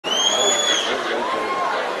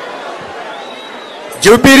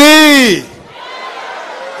Jubilee.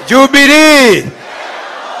 Jubilee.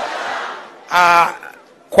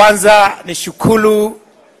 Kwanza ni shukuru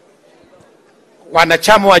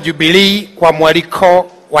wanachama wa Jubilee kwa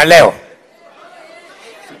mwaliko wa leo.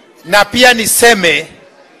 Na pia niseme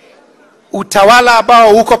utawala ambao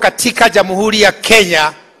uko katika Jamhuri ya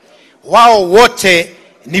Kenya, wao wote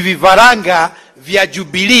ni vifaranga vya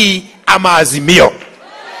Jubilee ama Azimio.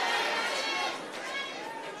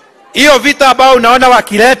 Hiyo vita ambao unaona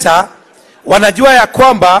wakileta, wanajua ya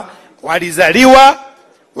kwamba walizaliwa,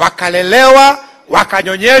 wakalelewa,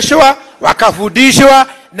 wakanyonyeshwa, wakafundishwa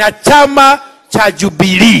na chama cha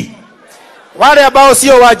Jubilee. Wale ambao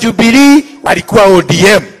sio wa Jubilee walikuwa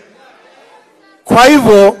ODM. Kwa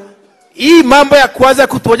hivyo hii mambo ya kuanza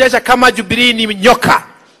kutuonyesha kama Jubilee ni nyoka,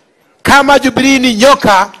 kama Jubilee ni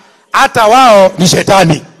nyoka, hata wao ni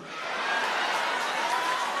shetani.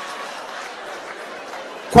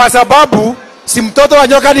 Kwa sababu si mtoto wa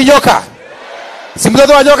nyoka ni nyoka, si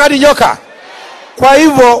mtoto wa nyoka ni nyoka. Kwa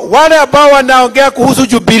hivyo wale ambao wanaongea kuhusu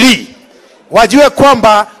Jubilee wajue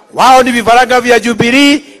kwamba wao ni vifaranga vya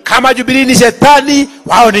Jubilee. Kama Jubilee ni shetani,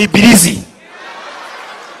 wao ni ibilisi.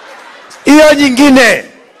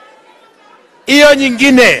 Hiyo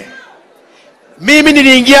nyingine, mimi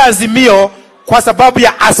niliingia Azimio kwa sababu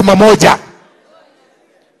ya asma moja.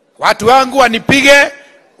 Watu wangu wanipige,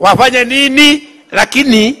 wafanye nini,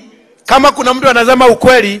 lakini kama kuna mtu anasema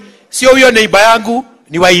ukweli, sio huyo neiba yangu,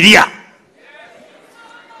 ni wa Iria.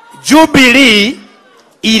 Jubilee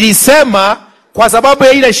ilisema kwa sababu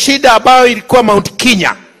ya ile shida ambayo ilikuwa Mount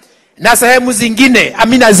Kenya na sehemu zingine,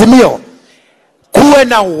 Azimio, kuwe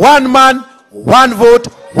na one man, one vote,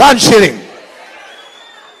 one shilling.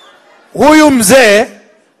 Huyu mzee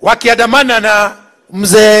wakiandamana na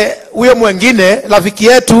mzee huyo mwingine rafiki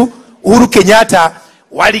yetu Uhuru Kenyatta,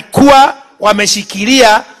 walikuwa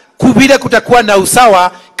wameshikilia vile kutakuwa na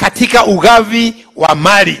usawa katika ugavi wa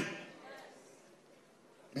mali.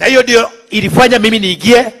 Na hiyo ndio ilifanya mimi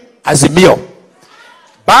niingie Azimio.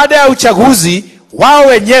 Baada ya uchaguzi, wao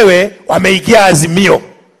wenyewe wameingia Azimio.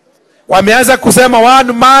 Wameanza kusema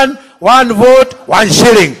one man, one vote, one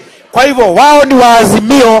shilling. Kwa hivyo wao ni wa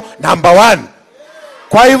Azimio number 1.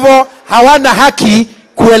 Kwa hivyo hawana haki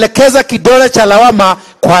kuelekeza kidole cha lawama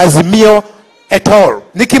kwa Azimio at all.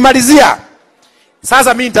 Nikimalizia,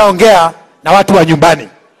 sasa mimi nitaongea na watu wa nyumbani.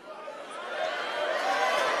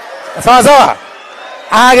 Sawa sawa?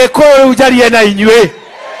 Ageko ujarie na inywe.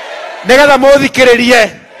 Negatha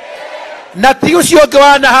muthikiririe. Na ti ucio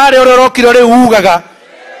ngwana hare urorokiro ri ugaga.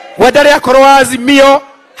 Wendare akorwa Azimio,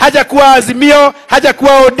 haja kuwa Azimio, haja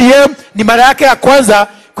kuwa ODM, ni mara yake ya kwanza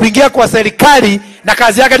kuingia kwa serikali na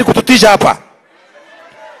kazi yake ni kututisha hapa.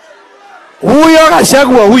 Huyo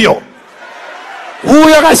Gachagua huyo.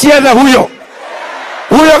 Huyo Gachagua huyo.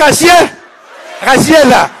 Huyo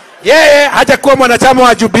Gachagua. Yeye haja kuwa mwanachama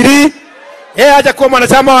wa Jubilee, yeye haja kuwa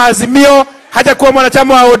mwanachama wa Azimio, haja kuwa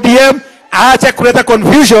mwanachama wa ODM, aache kuleta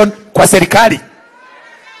confusion kwa serikali.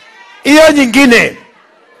 Hiyo nyingine,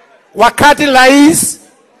 wakati Rais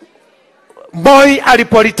Moi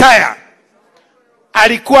aliporetire,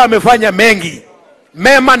 alikuwa amefanya mengi,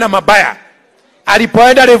 mema na mabaya.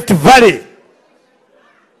 Alipoenda Rift Valley,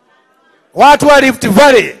 watu wa Rift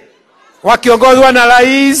Valley wakiongozwa na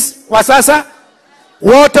rais wa sasa,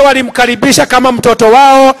 wote walimkaribisha kama mtoto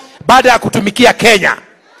wao baada ya kutumikia Kenya.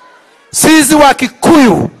 Sisi wa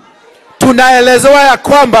Kikuyu tunaelezewa ya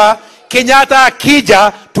kwamba Kenyatta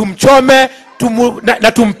akija tumchome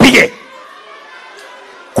na tumpige.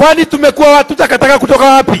 Kwani tumekuwa watu takataka kutoka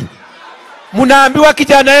wapi? Mnaambiwa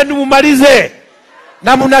kijana yenu mumalize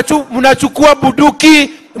na mnachukua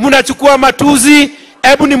buduki, mnachukua matuzi.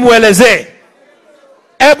 Hebu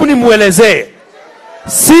nimuelezee.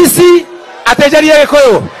 Sisi atejaria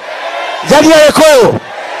Gikuyu. Jaria Gikuyu.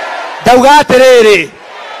 Dauga atiriri.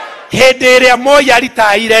 Hende iria Moi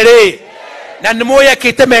aritaire ri. Na ni Moi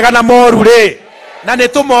akite mega na moru ri. Na ni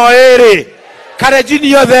tumoe ri.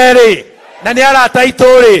 Karejini yothe ri. Na ni arata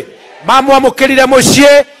itu ri. Mamu amukirire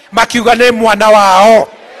mucie makiuga ni mwana wao.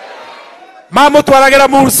 Mamu twaragira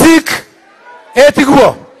musik.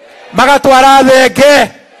 Etiguo. Magatwara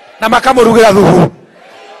thenge na makamurugira thubu.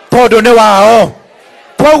 Tondu ni wao.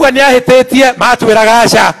 Twauga ni ahitetie matwira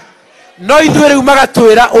gaca. No ithuĩ rĩu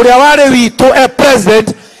magatwĩra ũrĩa warĩ witũ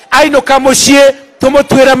president ainũka mũciĩ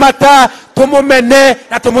tũmũtwĩre mata tũmũmene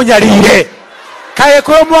na tũmũnyarire. Kaĩ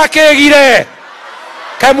kũrĩ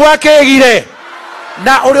mwakĩgire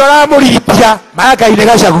na ũrĩa ũramũritia Ngai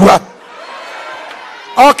Gachagua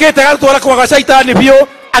okĩte gatwara kwa Shetani biũ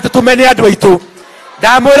atĩ tũmene andũ aitũ.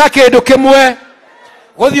 Ndamwĩra kĩndũ kĩmwe,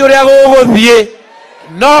 gũthiĩ ũrĩa gũgũthiĩ,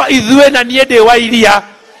 no ithuĩ na niĩ ndĩ wa Iria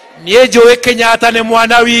nie Joe Kenyatta ne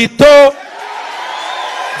mwana wito.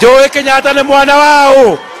 Joe Kenyatta ne mwana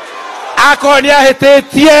wao. Ako ni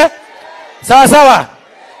ahetetie. Sawa sawa.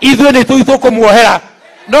 Ithuĩ nĩ tũitũkũ muohera.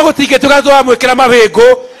 No gũtige tũgatũa mwĩkĩra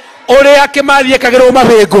mabĩngũ. Ũrĩa Kĩmathi ekagĩrwo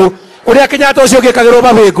mabĩngũ. Ũrĩa Kenyatta ũcio ekagĩrwo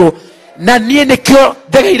mabĩngũ. Na niĩ nĩkĩo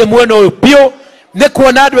ndegeire mwena ũyũ biũ. Nĩ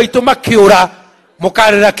kuona andũ aitũ makĩũra.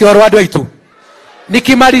 Mũkarĩra kĩoro andũ aitũ.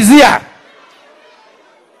 Nikimalizia.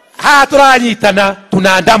 Turanyitana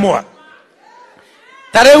tunaandamwa.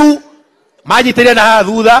 Tareu majiteria na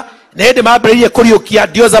hadhudha. Na hende mabreie kuriukia.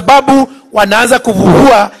 Ndio sababu wanaanza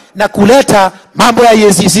kuvuhua na kuleta mambo ya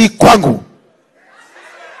EACC kwangu.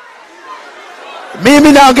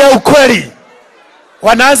 Mimi naongea ukweli.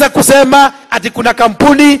 Wanaanza kusema ati kuna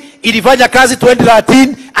kampuni ilifanya kazi 2013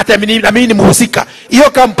 ati mimi ni mhusika. Hiyo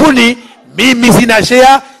kampuni mimi sina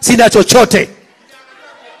share, sina chochote.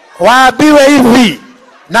 Waabiwe hivi.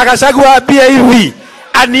 Na Gachagua waambie hivi.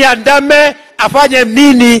 Aniandame afanye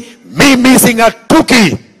nini, mimi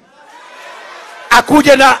singatuki.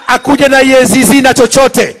 Akuje na EACC na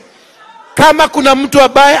chochote. Kama kuna mtu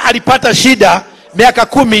ambaye alipata shida miaka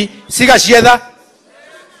 10 sigashiedha.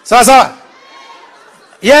 Sawa sawa.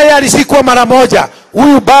 Yeye alishikwa mara moja.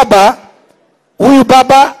 Huyu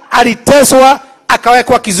baba aliteswa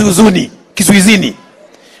akawekwa kizuizini.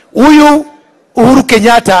 Huyu Uhuru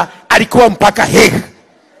Kenyatta alikuwa mpaka Hague.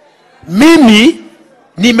 Mimi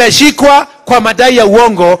nimeshikwa kwa madai ya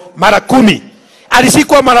uongo mara 10.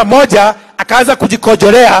 Alishikwa mara moja akaanza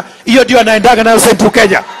kujikojolea. Hiyo ndio anaendaga nayo Central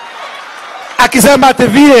Kenya. Akisema ati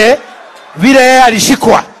vile yeye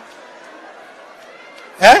alishikwa.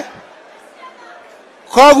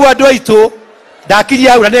 Kogu andũ aitũ ndakiri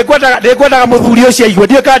aura nĩngwendaga mũthuri ũcio aigua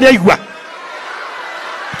ndiĩ kana nĩaigua.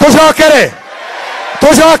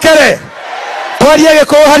 Tũcokere twarie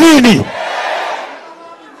Gĩkũyũ hanini.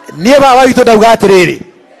 Niĩ baba witũ ndauga atĩrĩrĩ,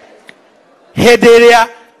 hĩndĩ ĩrĩa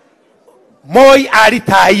Moi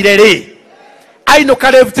aritaire rĩ,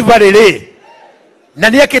 ainũka Rift Valley rĩ, na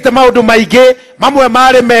nĩekĩte maũndũ maingĩ, mamwe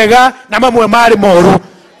marĩ mega na mamwe marĩ moru.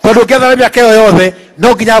 Tondũ ngethana mĩaka ĩyo yothe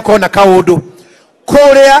no nginya akorwo na kaũndũ.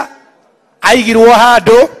 Kũrĩa aigirwo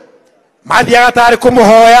handũ mathiaga tarĩ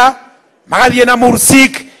kũmũhoya, magathiĩ na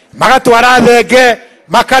mursik, magatwara thenge,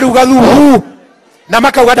 makaruga thubu na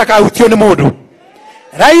makauga ndakahutio nĩ mũndũ.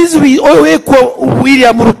 Rais ũyũ wĩkuo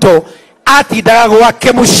William Ruto atindaga gwake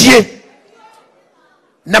mũciĩ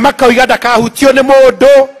na makauga ndakahutio nĩ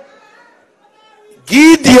mũndũ.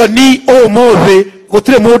 Gideoni ũmũthĩ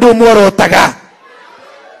gũtirĩ mũndũ ũmworotaga.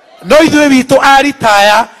 No ithuĩ witũ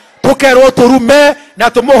aritaya tukerwo turume na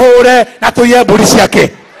tumuhure na tuye mburi ciake.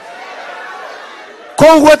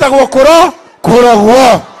 Koguo etagwo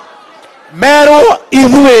kurogwo. Merwo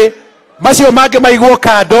ithuĩ macio mangĩ maigwo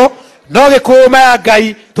kando, no Gĩkũyũ maya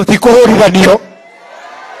Ngai tutikuhũrithanio.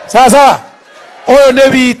 Sawa. Ũyũ nĩ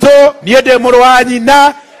witũ, niĩ ndĩ mũrũ wa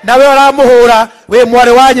nyina, na we ũramũhũra wĩ mwarĩ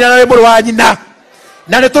wa nyina na wĩ mũrũ wa nyina.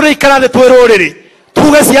 Na nĩ tũrĩikara thĩ twĩ rũrĩrĩ.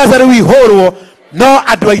 Tuge ciaca rĩu ihũrwo, no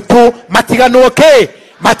andũ aitũ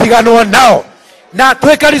matiganwo nao. Na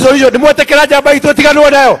twĩka resolution ndĩmwetĩkĩra njamba itũ tiganwo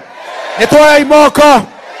nayo. Nĩtwoya imoko.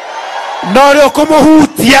 No rĩo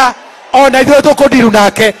kũmũhutia ona ithuĩ tũkũndiru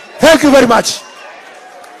nake. Thank you very much.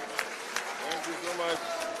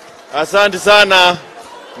 Asante sana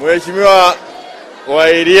Mheshimiwa wa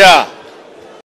Iria.